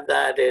probably have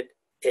that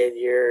in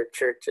your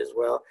church as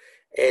well.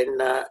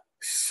 And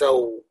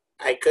so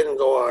I couldn't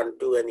go on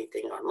do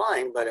anything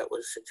online, but it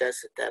was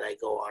suggested that I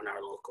go on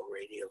our local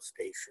radio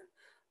station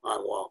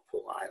on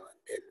Walpole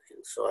Island,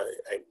 and so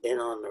I've been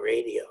on the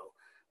radio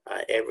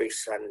every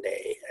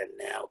Sunday, and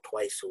now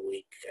twice a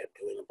week. I'm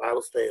doing a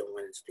Bible study on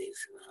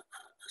Wednesdays and a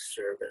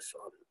service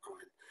on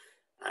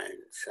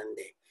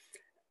Sunday.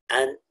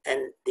 And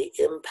the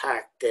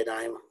impact that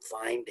I'm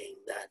finding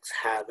that's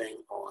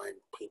having on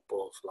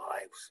people's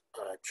lives,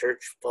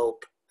 church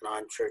folk,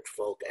 non-church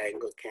folk,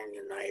 Anglican,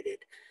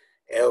 United,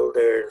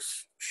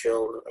 elders,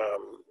 children,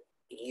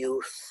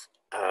 youth,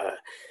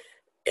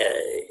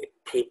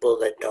 people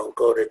that don't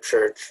go to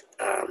church,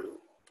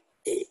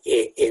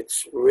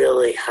 it's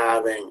really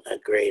having a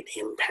great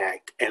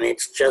impact. And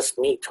it's just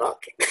me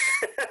talking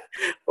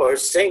or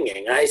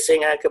singing. I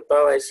sing a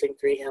cappella, I sing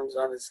 3 hymns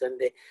on a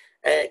Sunday.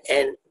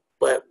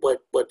 But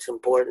what's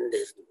important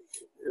is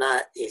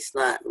it's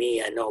not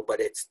me, I know, but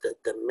it's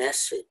the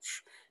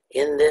message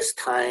in this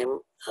time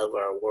of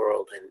our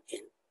world, and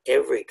in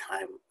every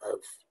time of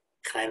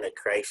kind of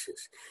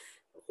crisis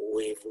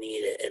we've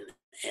needed,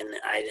 and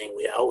I think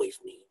we always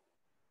need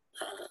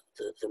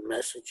the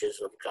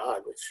messages of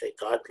God, which say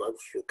God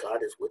loves you,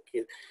 God is with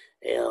you.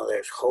 You know,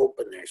 there's hope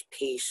and there's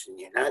peace, and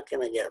you're not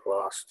going to get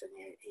lost, and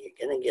you're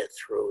going to get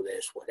through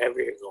this. Whatever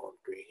you're going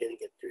through, you're going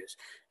to get through this.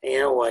 And you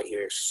know what?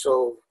 You're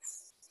so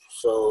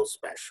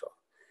special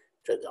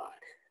to God.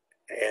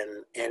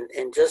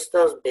 And just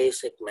those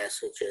basic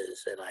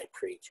messages that I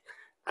preach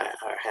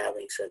are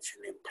having such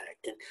an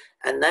impact.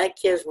 And that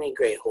gives me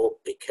great hope,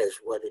 because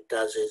what it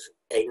does is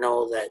I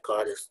know that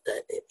God is,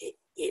 that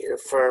it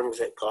affirms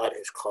that God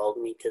has called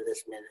me to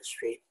this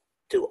ministry,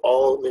 to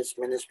all this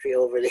ministry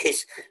over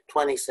these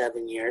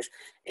 27 years,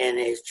 and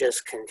is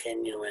just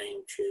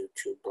continuing to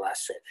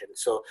bless it. And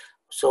so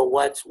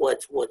what's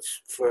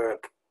for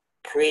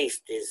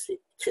priest is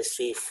to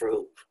see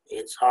fruit.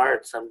 It's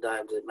hard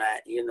sometimes,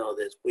 Matt, you know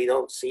this, we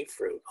don't see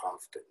fruit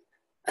often.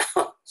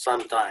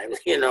 Sometimes,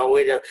 you know,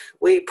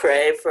 we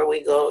pray for,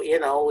 we go, you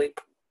know,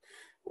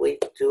 we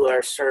do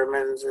our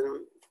sermons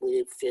and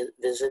we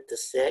visit the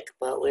sick,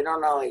 but we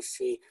don't always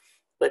see,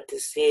 but to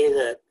see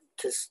that,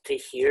 to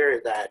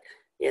hear that,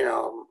 you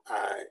know,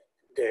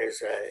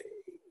 there's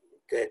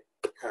that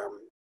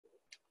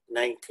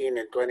 19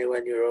 and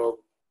 21-year-old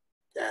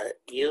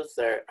youth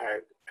are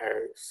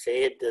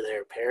saying to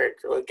their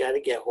parents, "Oh, we got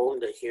to get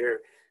home to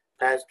hear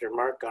Pastor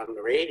Mark on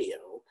the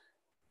radio."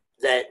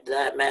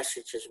 That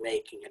message is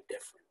making a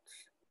difference.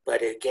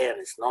 But again,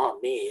 it's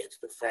not me. It's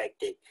the fact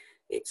that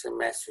it's a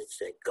message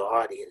that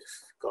God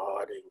is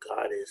God, and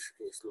God is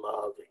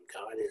love, and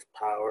God is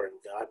power, and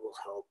God will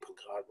help, and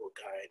God will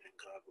guide, and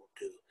God will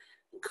do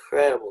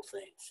incredible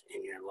things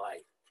in your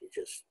life if you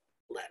just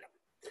let Him.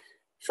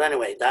 So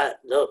anyway,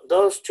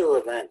 those two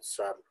events.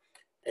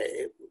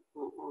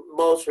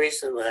 Most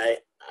recently,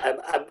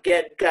 I'm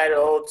getting kind of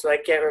old, so I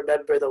can't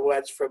remember the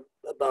ones from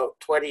about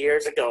 20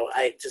 years ago.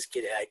 I just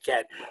kidding, I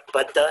can.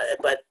 But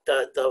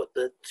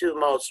the two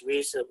most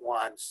recent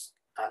ones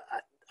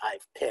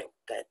I've picked,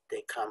 that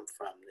they come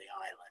from the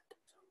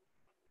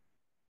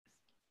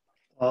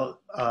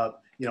Well,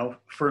 you know,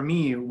 for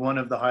me, one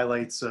of the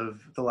highlights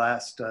of the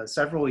last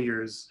several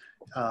years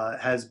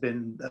has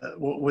been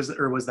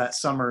was that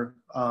summer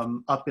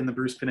up in the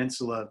Bruce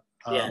Peninsula.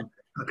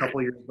 A couple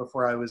of years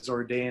before I was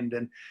ordained,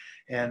 and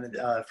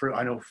for,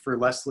 I know for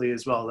Leslie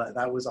as well,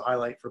 that was a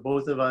highlight for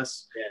both of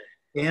us.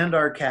 And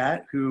our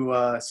cat, who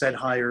said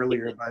hi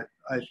earlier, but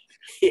I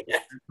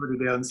put her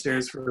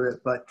downstairs for it.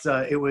 But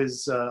it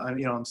was,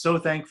 you know, I'm so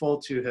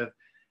thankful to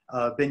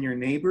have been your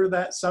neighbor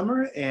that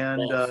summer,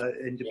 and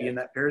to be in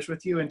that parish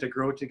with you, and to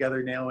grow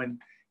together now in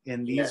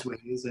these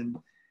ways.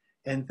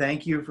 And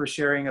thank you for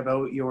sharing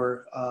about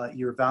your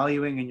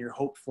valuing and your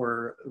hope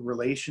for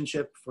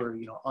relationship, for,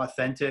 you know,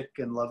 authentic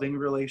and loving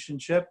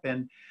relationship,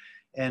 and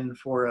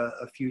for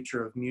a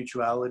future of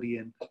mutuality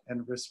and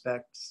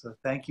respect. So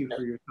thank you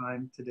for your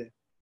time today.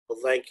 Well,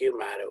 thank you,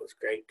 Matt. It was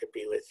great to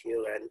be with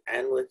you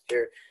and with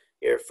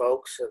your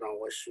folks, and I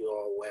wish you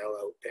all well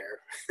out there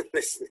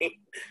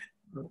listening.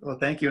 Well,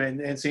 thank you,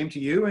 and same to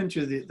you and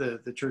to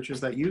the churches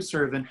that you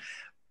serve. And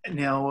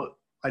now,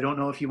 I don't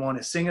know if you want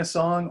to sing a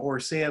song or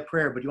say a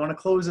prayer, but you want to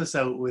close us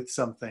out with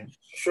something.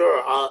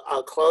 Sure.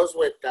 I'll close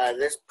with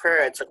this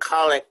prayer. It's a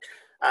collect,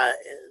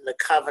 the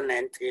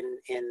covenant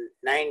in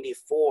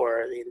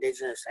 94. The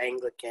Indigenous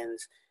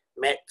Anglicans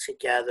met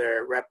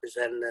together,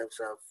 representatives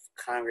of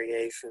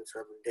congregations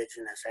of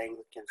Indigenous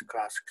Anglicans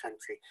across the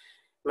country,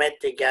 met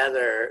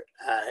together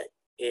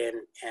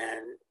in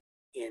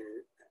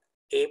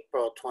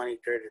April 23rd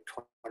to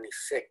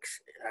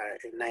 26th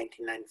in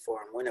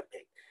 1994 in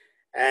Winnipeg,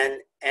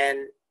 and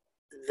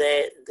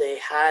they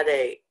had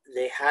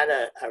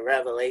a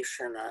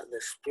revelation.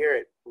 The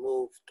Spirit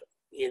moved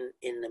in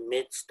the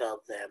midst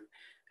of them,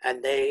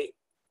 and they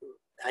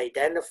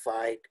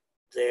identified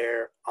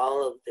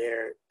all of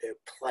their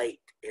plight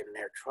and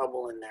their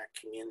trouble in their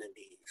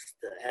communities,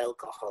 the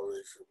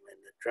alcoholism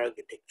and the drug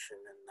addiction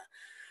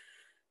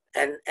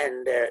and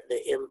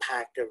the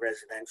impact of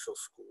residential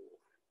school.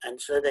 And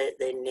so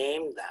they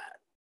named that.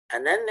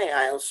 And then they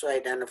also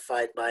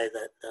identified by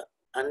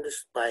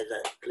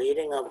the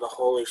leading of the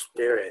Holy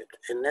Spirit.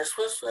 And this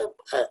was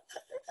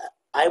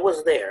I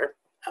was there,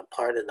 a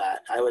part of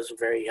that. I was a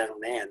very young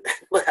man,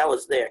 but I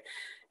was there.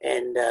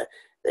 And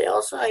they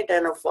also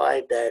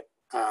identified that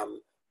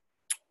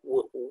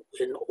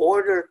in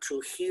order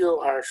to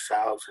heal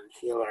ourselves and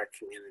heal our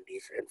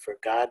communities, and for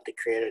God the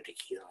Creator to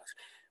heal us,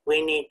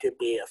 we need to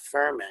be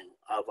affirming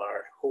of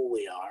who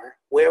we are,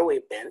 where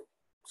we've been.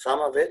 Some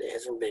of it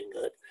hasn't been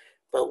good,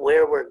 but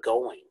where we're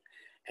going,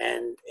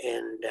 and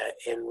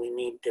we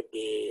need to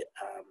be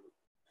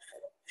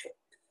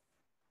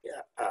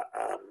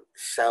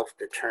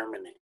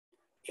self-determining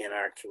in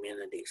our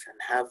communities, and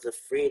have the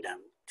freedom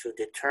to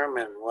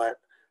determine what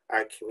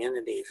our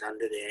communities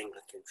under the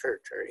Anglican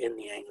Church or in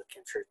the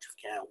Anglican Church of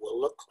Canada will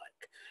look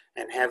like,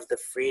 and have the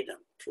freedom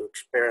to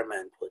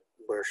experiment with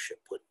worship,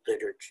 with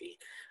liturgy,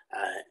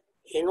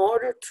 in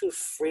order to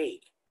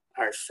free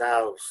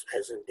ourselves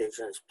as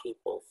Indigenous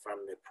people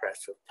from the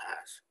oppressive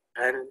past,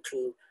 and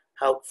to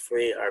help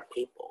free our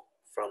people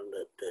from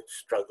the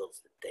struggles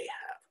that they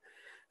have.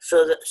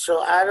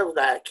 So out of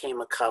that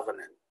came a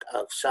covenant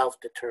of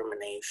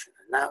self-determination,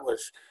 and that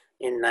was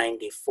in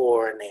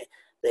 94, and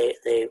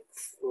they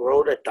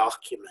wrote a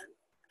document,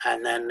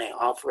 and then they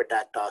offered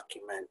that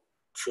document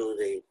to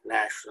the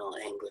National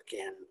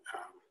Anglican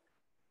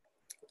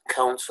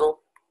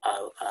Council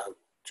of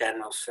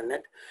General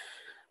Synod.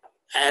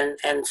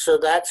 And so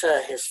that's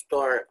a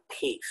historic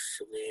piece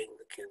of the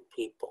Anglican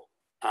people.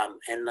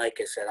 And like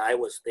I said, I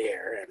was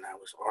there, and I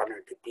was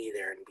honored to be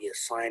there and be a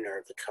signer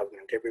of the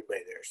covenant.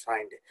 Everybody there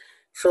signed it.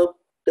 So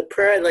the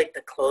prayer I'd like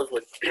to close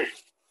with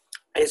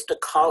is to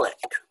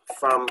collect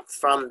from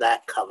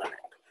that covenant.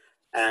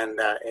 And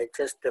it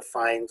just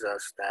defines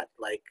us, that,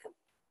 like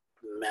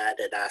Matt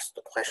had asked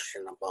the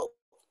question about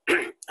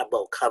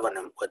about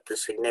covenant, what the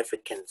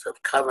significance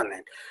of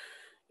covenant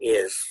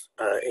is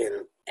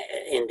in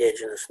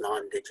Indigenous,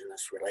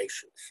 non-Indigenous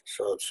relations.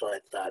 So I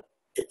thought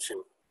it's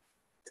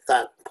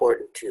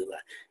important to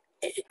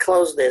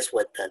close this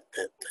with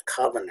the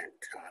covenant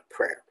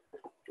prayer.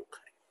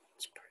 Okay,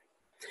 let's pray.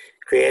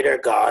 Creator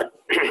God,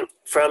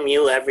 from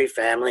you every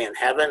family in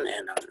heaven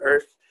and on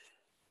earth.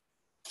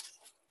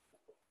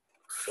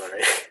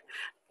 Sorry,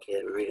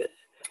 can't read it.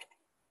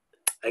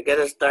 I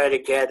gotta start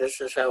again. This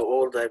is how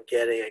old I'm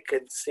getting. I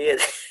couldn't see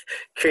it.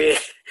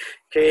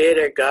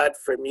 Creator God,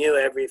 from you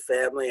every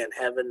family in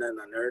heaven and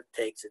on earth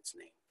takes its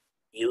name.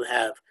 You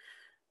have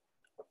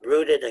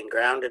rooted and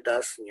grounded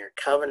us in your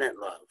covenant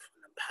love,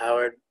 and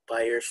empowered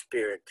by your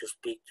Spirit to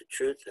speak the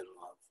truth in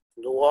love,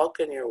 and to walk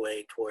in your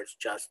way towards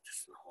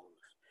justice and wholeness.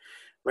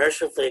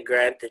 Mercifully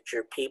grant that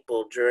your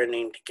people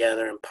journeying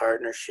together in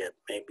partnership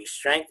may be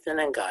strengthened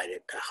and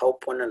guided to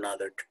help one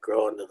another to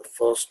grow into the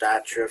full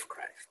stature of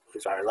Christ, who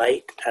is our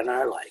light and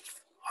our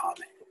life.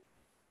 Amen.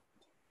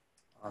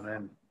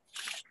 Amen.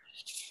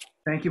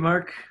 Thank you,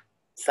 Mark.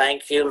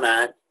 Thank you,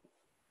 Matt.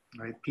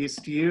 All right, peace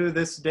to you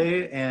this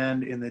day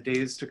and in the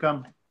days to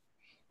come.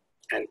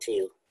 And to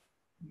you.